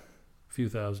now? A few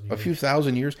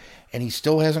thousand years, and he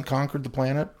still hasn't conquered the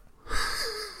planet.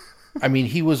 I mean,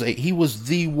 he was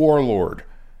the warlord,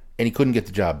 and he couldn't get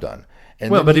the job done.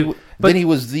 And then he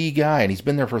was the guy, and he's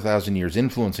been there for 1,000 years,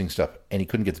 influencing stuff, and he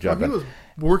couldn't get the job done. He was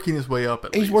working his way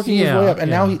up. He's working his way up,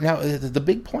 and now the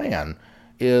big plan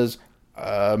is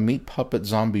meat puppet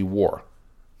zombie war.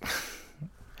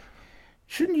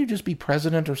 Shouldn't you just be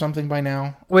president or something by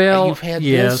now? Well, you've had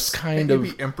this kind of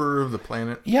be emperor of the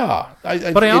planet. Yeah,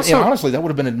 but honestly, that would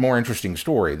have been a more interesting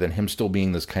story than him still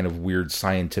being this kind of weird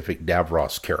scientific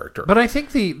Davros character. But I think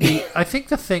I think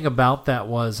the thing about that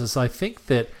is I think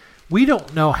that we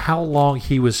don't know how long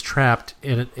he was trapped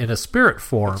in a spirit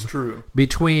form. That's true.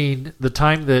 Between the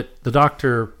time that the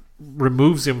Doctor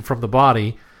removes him from the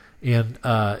body, and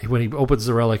when he opens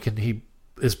the relic and he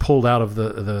is pulled out of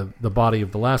the body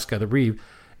of the last guy, the Reeve,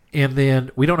 and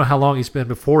then we don't know how long he's been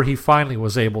before he finally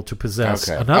was able to possess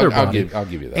another body. I'll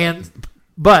give you that.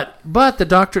 But the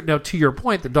Doctor, now to your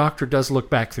point, the Doctor does look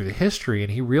back through the history,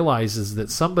 and he realizes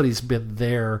that somebody's been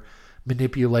there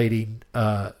manipulating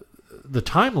the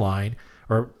timeline,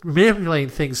 or manipulating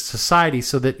things, society,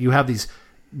 so that you have these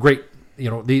great,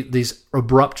 these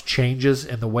abrupt changes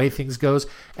in the way things goes,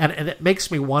 and it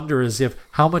makes me wonder as if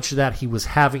how much of that he was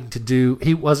having to do,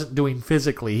 he wasn't doing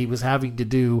physically, he was having to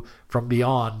do from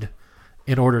beyond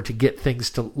in order to get things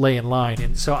to lay in line.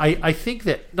 And so I think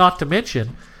that, not to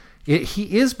mention,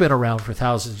 he is been around for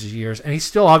thousands of years, and he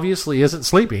still obviously isn't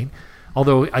sleeping.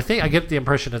 Although I think I get the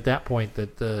impression at that point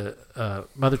that the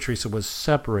Mother Teresa was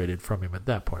separated from him at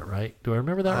that point, right? Do I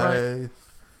remember that right?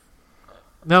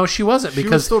 No, she wasn't, because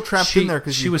she was still trapped in there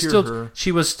because she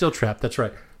was still trapped. That's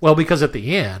right. Well, because at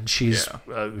the end she's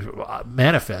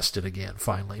manifested again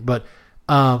finally, but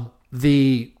I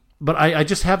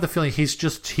just have the feeling he's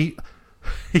just so.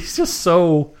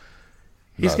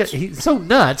 He's so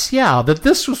nuts, that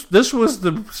this was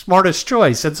the smartest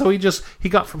choice, and so he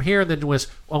got from here and then was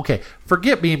okay.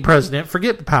 Forget being president,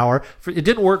 forget the power. It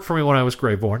didn't work for me when I was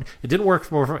Greyborn. It didn't work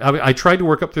for me. I tried to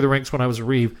work up through the ranks when I was a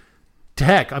Reeve.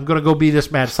 Heck, I'm going to go be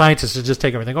this mad scientist and just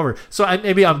take everything over. So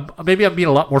maybe I'm being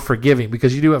a lot more forgiving,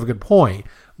 because you do have a good point.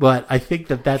 But I think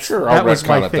that was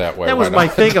my thing. That was my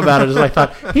thing about it. Is I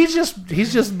thought he's just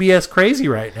BS crazy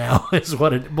right now. Is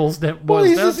what it boils down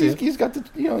to. He's got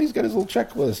he's got his little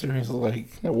checklist, and he's like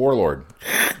warlord.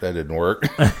 That didn't work.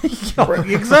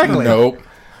 Exactly. Nope.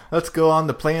 Let's go on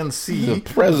to Plan C. The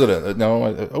president.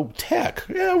 No. Tech.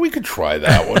 Yeah, we could try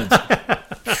that one.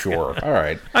 Sure. All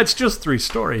right. It's just 3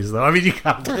 stories, though. I mean, you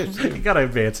got to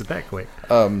advance it that quick.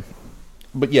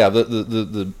 But yeah,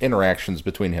 the interactions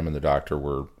between him and the doctor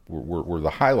were the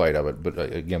highlight of it. But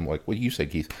again, like what you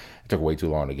said, Keith, it took way too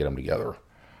long to get them together,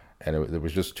 and there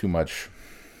was just too much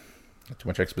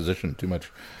exposition, too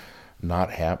much not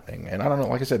happening. And I don't know.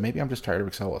 Like I said, maybe I'm just tired of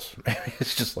Excellus.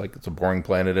 It's just like it's a boring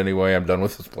planet anyway. I'm done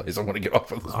with this place. I want to get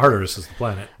off of this. Arteris is the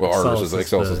planet. Well,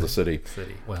 Excellus is the city.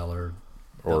 Well, or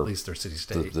at least their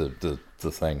city-state.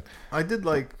 The thing. I did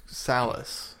like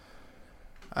Salus.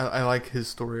 I like his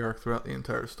story arc throughout the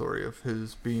entire story of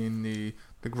his being the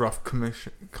gruff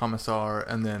commissar,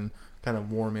 and then kind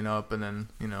of warming up, and then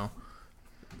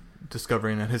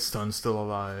discovering that his son's still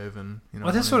alive, and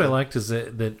Well, that's what I liked, is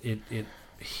that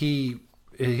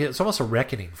it's almost a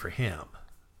reckoning for him,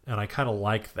 and I kind of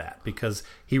like that, because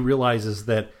he realizes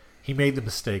that he made the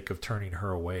mistake of turning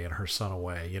her away and her son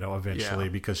away, eventually,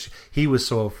 because he was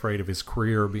so afraid of his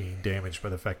career being damaged by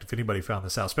the fact if anybody found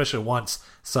this out, especially once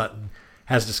Sutton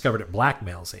has discovered it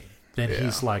blackmails him, then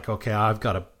he's like, okay, I've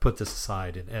got to put this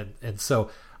aside. And so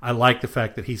I like the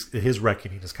fact that his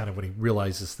reckoning is kind of when he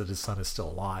realizes that his son is still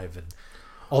alive. And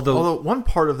although one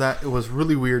part of that, it was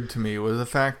really weird to me, was the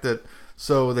fact that,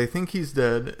 so they think he's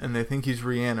dead and they think he's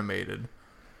reanimated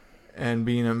and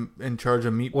being in charge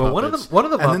of meat puppets. One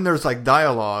of them, and then there's like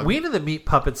dialogue. One of the meat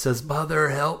puppets says, "Mother,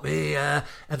 help me!" And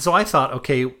so I thought,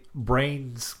 okay,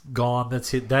 brain's gone.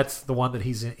 That's it. That's the one that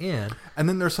he's in. And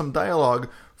then there's some dialogue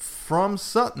from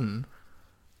Sutton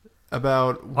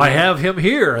about, I have him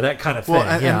here, that kind of thing.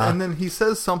 And then he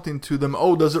says something to them.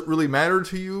 Oh, does it really matter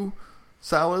to you,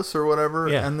 Salus, or whatever?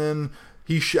 Yeah. And then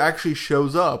he actually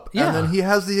shows up, and then he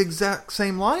has the exact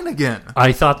same line again.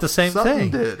 I thought the same Sutton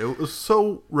thing. Did. It was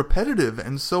so repetitive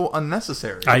and so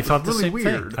unnecessary. I thought the really same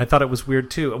weird. thing. I thought it was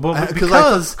weird too. Well,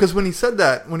 because when he said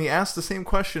that, when he asked the same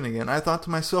question again, I thought to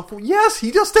myself, well, yes,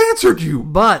 he just answered you.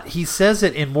 But he says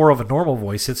it in more of a normal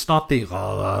voice. It's not the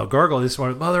gargle. This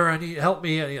one, Mother, I need help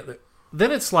me.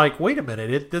 Then it's like, wait a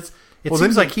minute. It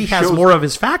seems like he has more of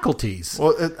his faculties.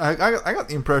 Well, I got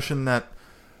the impression that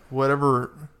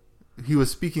whatever. He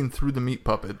was speaking through the meat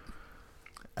puppet,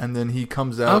 and then he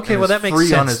comes out that makes free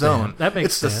sense on his own. That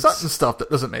makes sense. It's the Sutton stuff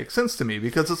that doesn't make sense to me,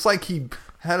 because it's like he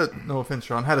had no offense,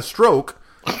 Sean, had a stroke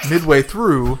midway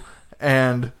through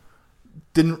and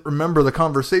didn't remember the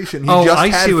conversation. He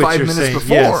just had 5 minutes saying.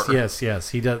 Before. Yes.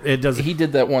 He does. It does. He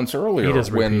did that once earlier. He does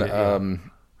when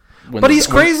but he's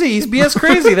crazy. He's BS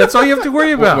crazy. That's all you have to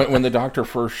worry about. When the doctor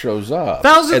first shows up,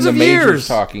 thousands of years, and the major's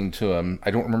talking to him. I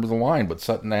don't remember the line, but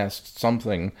Sutton asked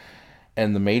something.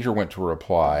 And the major went to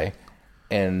reply,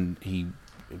 and he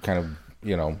kind of,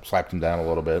 slapped him down a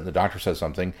little bit. And the doctor says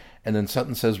something, and then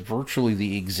Sutton says virtually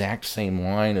the exact same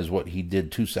line as what he did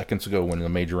 2 seconds ago when the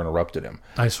major interrupted him.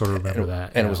 I sort of remember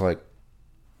that. And it was like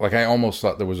I almost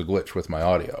thought there was a glitch with my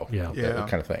audio. Yeah. That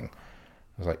kind of thing. I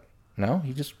was like, no,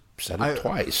 he just said it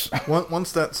twice.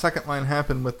 Once that second line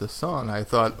happened with the song, I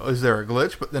thought, is there a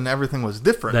glitch? But then everything was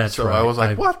different. That's so right. I was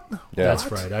like, what? Yeah.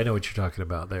 That's right. I know what you're talking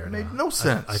about there. It made no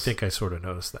sense. I think I sort of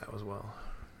noticed that as well.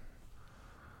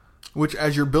 Which,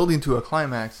 as you're building to a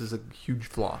climax, is a huge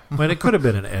flaw. But it could have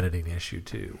been an editing issue,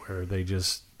 too, where they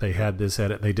had this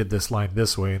edit, and they did this line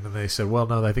this way, and then they said, well,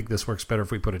 no, I think this works better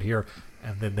if we put it here.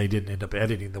 And then they didn't end up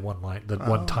editing the one line,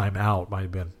 one time out might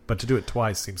have been. But to do it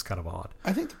twice seems kind of odd.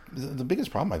 I think the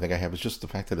biggest problem I have is just the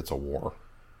fact that it's a war.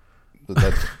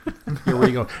 Here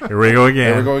we go. Here we go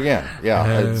again. Here we go again.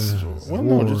 Yeah.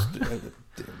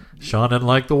 Sean didn't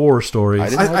like the war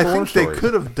stories. I think they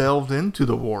could have delved into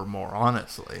the war more,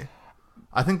 honestly.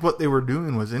 I think what they were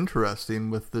doing was interesting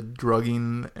with the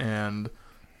drugging and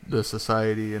the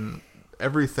society and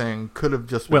everything could have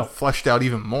just been fleshed out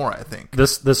even more, I think.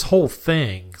 This whole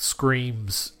thing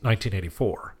screams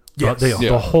 1984. Yes.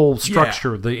 The whole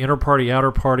structure, the inner party,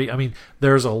 outer party. I mean,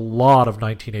 there's a lot of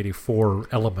 1984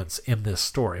 elements in this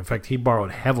story. In fact, he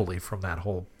borrowed heavily from that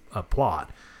whole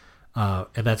plot.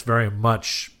 And that's very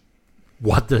much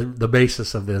what the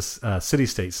basis of this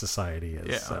city-state society is.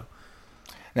 Yeah. So.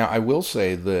 Now, I will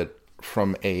say that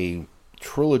from a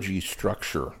trilogy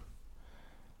structure,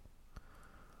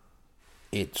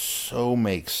 it so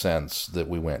makes sense that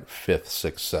we went 5th,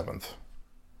 6th, 7th.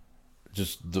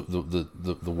 Just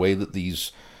the way that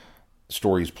these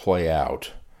stories play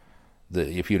out.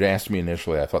 If you'd asked me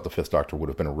initially, I thought the 5th Doctor would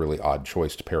have been a really odd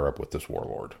choice to pair up with this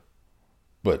warlord.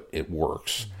 But it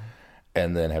works. Mm-hmm.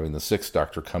 And then having the 6th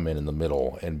Doctor come in the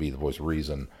middle and be the voice of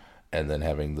reason, and then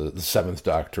having the 7th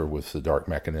Doctor with the dark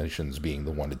machinations being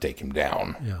the one to take him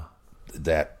down. Yeah.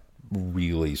 That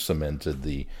really cemented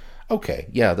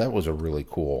that was a really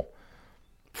cool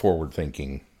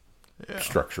forward-thinking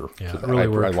structure. Yeah, to it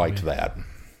really I liked that.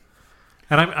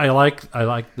 And I like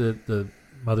the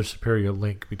Mother Superior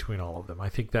link between all of them. I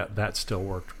think that still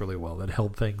worked really well. That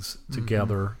held things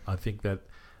together. I think that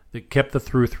it kept the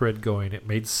through thread going. It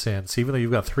made sense. Even though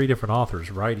you've got 3 different authors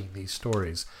writing these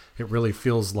stories, it really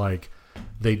feels like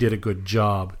they did a good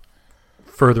job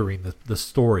furthering the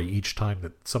story each time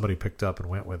that somebody picked up and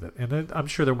went with it. And I'm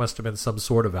sure there must have been some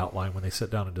sort of outline when they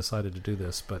sat down and decided to do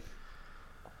this. But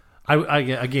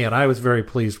I was very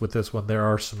pleased with this one. There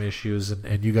are some issues,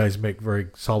 and you guys make very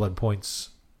solid points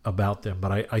about them,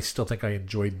 but I still think I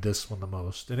enjoyed this one the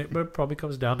most. And it probably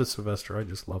comes down to Sylvester. I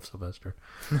just love Sylvester.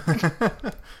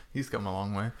 He's come a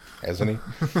long way. Hasn't he?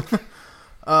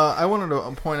 I wanted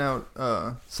to point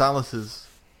out Salas's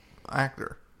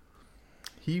actor.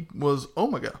 He was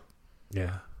Omega.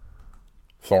 Yeah.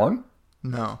 Thorn?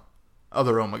 No.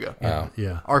 Other Omega.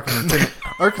 Yeah. Arc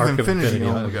of Infinity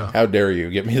Omega. How dare you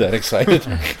get me that excited?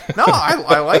 No,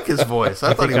 I like his voice.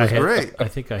 I thought he was great. I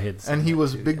think I had and he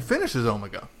was Big Finish's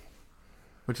Omega,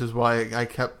 which is why I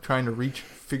kept trying to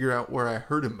figure out where I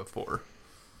heard him before.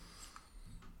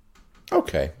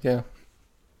 Okay, yeah.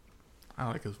 I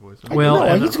like his voice.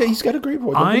 Well, he's got a great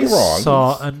voice. I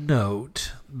saw a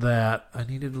note that I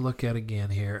needed to look at again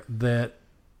here, that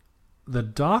the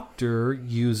Doctor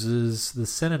uses the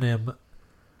synonym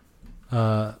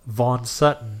Von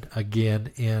Sutton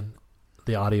again in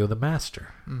the audio of the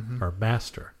Master, or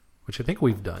Master, which I think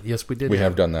we've done. Yes, we did. We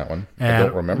have done that one. And I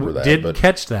don't remember that. Didn't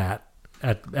catch that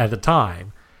at the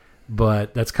time,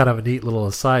 but that's kind of a neat little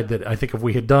aside that I think if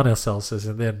we had done SLSs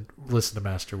and then listened to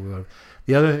Master, we would have.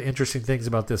 The other interesting things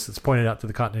about this that's pointed out to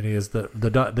the continuity is that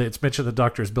it's mentioned the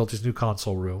Doctor has built his new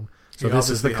console room. So this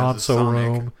is the console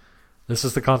room. This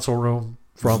is the console room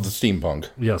from the steampunk.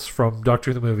 Yes, from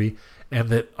Doctor Who the movie, and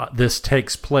that this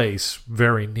takes place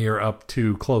very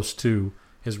close to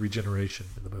his regeneration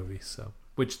in the movie. So,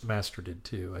 which the Master did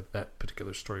too. That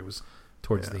particular story was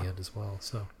towards the end as well.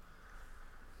 So,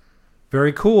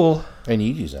 very cool. And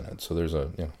Yiji's in it, so there's a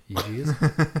Yiji is.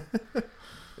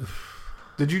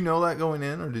 Did you know that going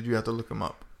in, or did you have to look him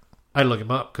up? I looked him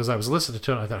up because I was listening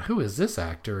to it. And I thought, who is this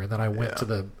actor? And then I went to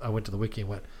the wiki and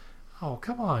went, oh,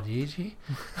 come on, Yiji.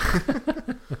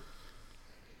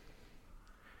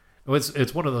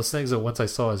 It's one of those things that once I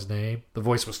saw his name, the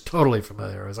voice was totally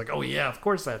familiar. I was like, oh yeah, of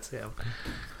course that's him.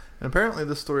 And apparently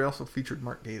this story also featured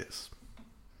Mark Gatiss.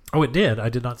 Oh, it did? I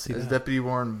did not see as that. Deputy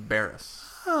Warren Barris.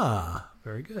 Ah,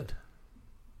 very good.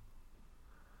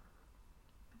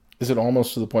 Is it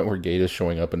almost to the point where Gatiss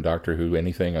showing up in Doctor Who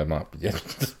anything? I'm not.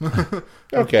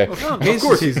 Okay. Well, of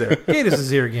course he's there. Gatiss is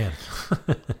here again.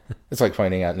 It's like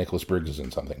finding out Nicholas Briggs is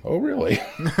in something. Oh, really?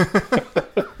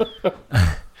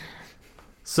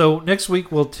 So next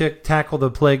week we'll tackle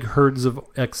the plague herds of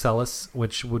Excelis,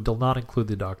 which will not include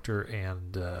the Doctor,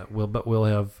 and we'll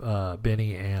have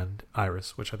Benny and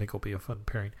Iris, which I think will be a fun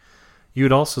pairing. You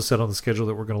had also said on the schedule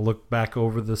that we're going to look back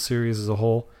over the series as a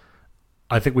whole.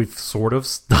 I think we've sort of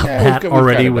done that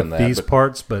already with these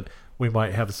parts, but we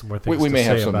might have some more things to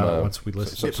say about it once we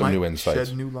listen. Some new insights.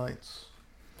 Shed new lights.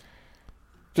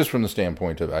 Just from the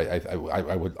standpoint of,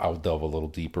 I'll delve a little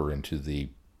deeper into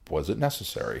was it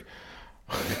necessary?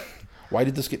 Why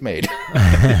did this get made?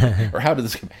 Or how did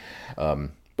this get made?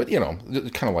 But,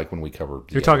 kind of like when we cover...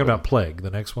 You're talking about Plague,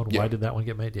 the next one. Yeah. Why did that one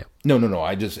get made? Yeah. No.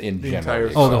 I just, in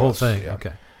general... the whole thing. Yeah.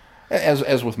 Okay.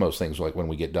 As with most things, like when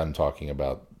we get done talking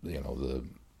about, the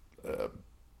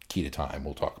Key to Time,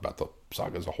 we'll talk about the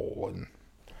saga as a whole, and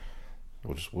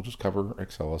we'll just cover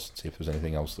Excelis and see if there's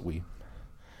anything else that we...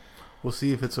 We'll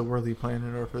see if it's a worthy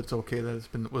planet or if it's okay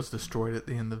that was destroyed at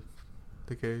the end of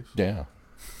case. Yeah.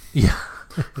 Yeah,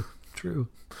 true.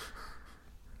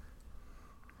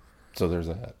 So there's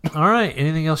that. All right.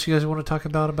 Anything else you guys want to talk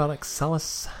about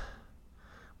Excellus?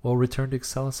 We'll return to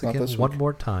Excellus Not again this one week.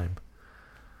 more time.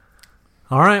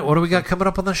 All right. What do we got coming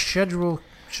up on the schedule,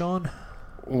 Sean?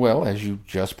 Well, as you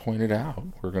just pointed out,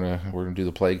 we're gonna do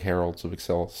the Plague Heralds of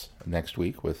Excellus next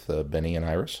week with Benny and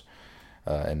Iris,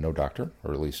 and no doctor,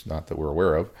 or at least not that we're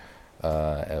aware of.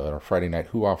 Our Friday Night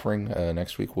Who offering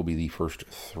next week will be the first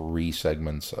 3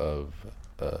 segments of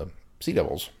Sea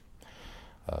Devils.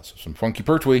 So some funky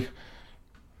Pertwee.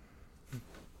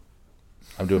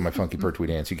 I'm doing my funky Pertwee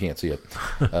dance. You can't see it.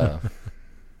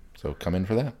 So come in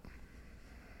for that.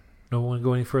 Don't want to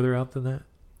go any further out than that?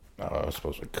 I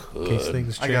suppose we could. In case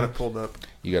things change. I got it pulled up.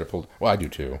 You got it pulled. Well, I do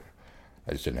too.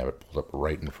 I just didn't have it pulled up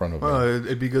right in front of me. Well,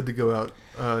 it'd be good to go out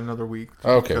another week.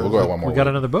 Okay, we'll go out one more We got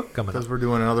week. another book coming up. Because we're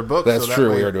doing another book. That's so that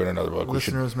true. way We are doing another book.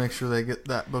 Listeners, make sure they get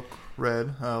that book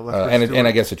read. And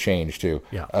I guess a change too.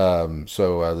 Yeah.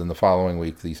 So then the following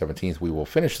week, the 17th, we will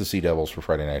finish the Sea Devils for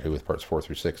Friday Night Who with parts 4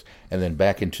 through 6, and then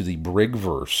back into the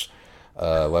Brigverse.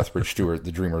 Lethbridge Stewart,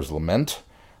 The Dreamer's Lament,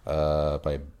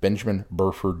 by Benjamin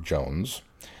Burford Jones.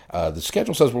 The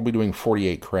schedule says we'll be doing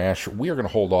 48 Crash. We are going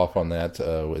to hold off on that.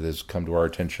 It has come to our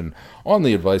attention on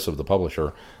the advice of the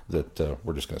publisher that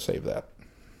we're just going to save that.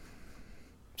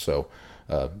 So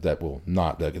that will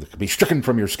not that could be stricken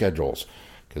from your schedules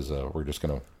because we're just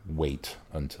going to wait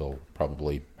until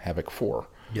probably Havoc 4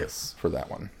 Yes. for that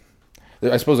one.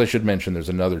 I suppose I should mention there's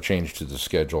another change to the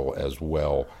schedule as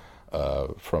well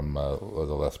from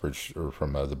the Lethbridge or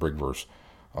from the Brigverse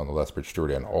on the Lethbridge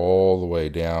Stewart end, all the way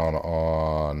down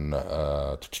on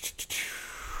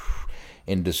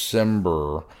in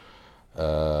December,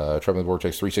 Traveling the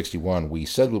Vortex 361. We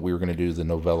said that we were going to do the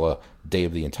novella Day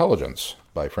of the Intelligence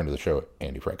by a friend of the show,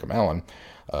 Andy Frankham Allen,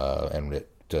 and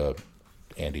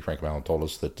Andy Frankham Allen told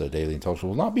us that Day of the Intelligence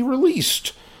will not be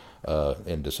released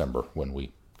in December when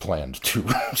we planned to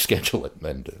schedule it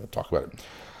and talk about it.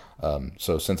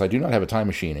 So since I do not have a time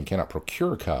machine and cannot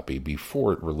procure a copy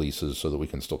before it releases so that we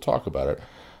can still talk about it,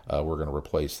 we're going to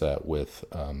replace that with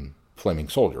Flaming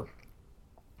Soldier,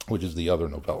 which is the other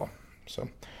novella. So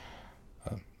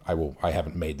I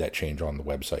haven't made that change on the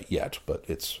website yet, but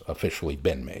it's officially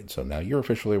been made. So now you're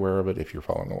officially aware of it if you're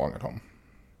following along at home.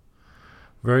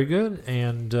 Very good.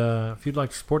 And if you'd like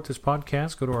to support this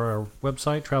podcast, go to our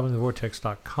website,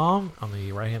 travelingthevortex.com. On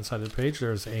the right-hand side of the page,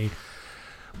 there's a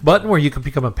button where you can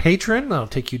become a patron. That'll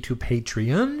take you to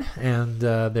Patreon, and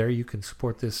there you can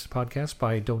support this podcast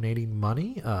by donating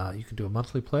money. You can do a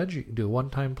monthly pledge. You can do a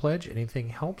one-time pledge. Anything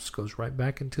helps, goes right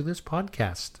back into this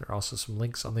podcast. There are also some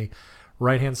links on the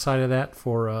right-hand side of that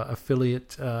for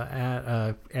affiliate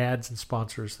ads and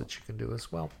sponsors that you can do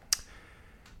as well.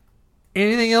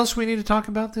 Anything else we need to talk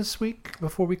about this week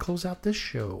before we close out this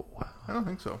show? I don't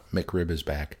think so. McRib is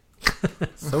back.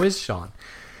 So is Sean.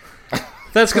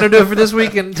 That's going to do it for this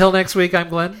week. Until next week, I'm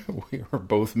Glenn. We are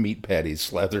both meat patties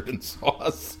slathered in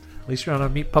sauce. At least you're not a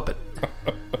meat puppet.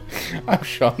 I'm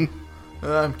Sean.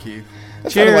 I'm Keith.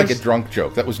 That sounded Cheers. like a drunk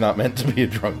joke. That was not meant to be a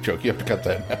drunk joke. You have to cut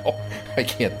that now. I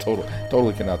can't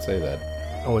totally cannot say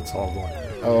that. Oh, it's all going.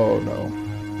 Oh no.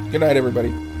 Good night, everybody.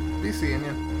 Be seeing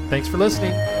you. Thanks for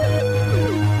listening.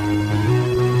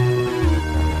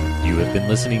 You have been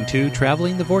listening to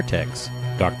Traveling the Vortex.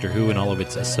 Doctor Who and all of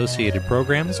its associated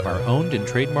programs are owned and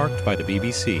trademarked by the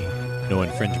BBC. No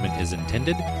infringement is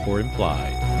intended or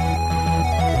implied.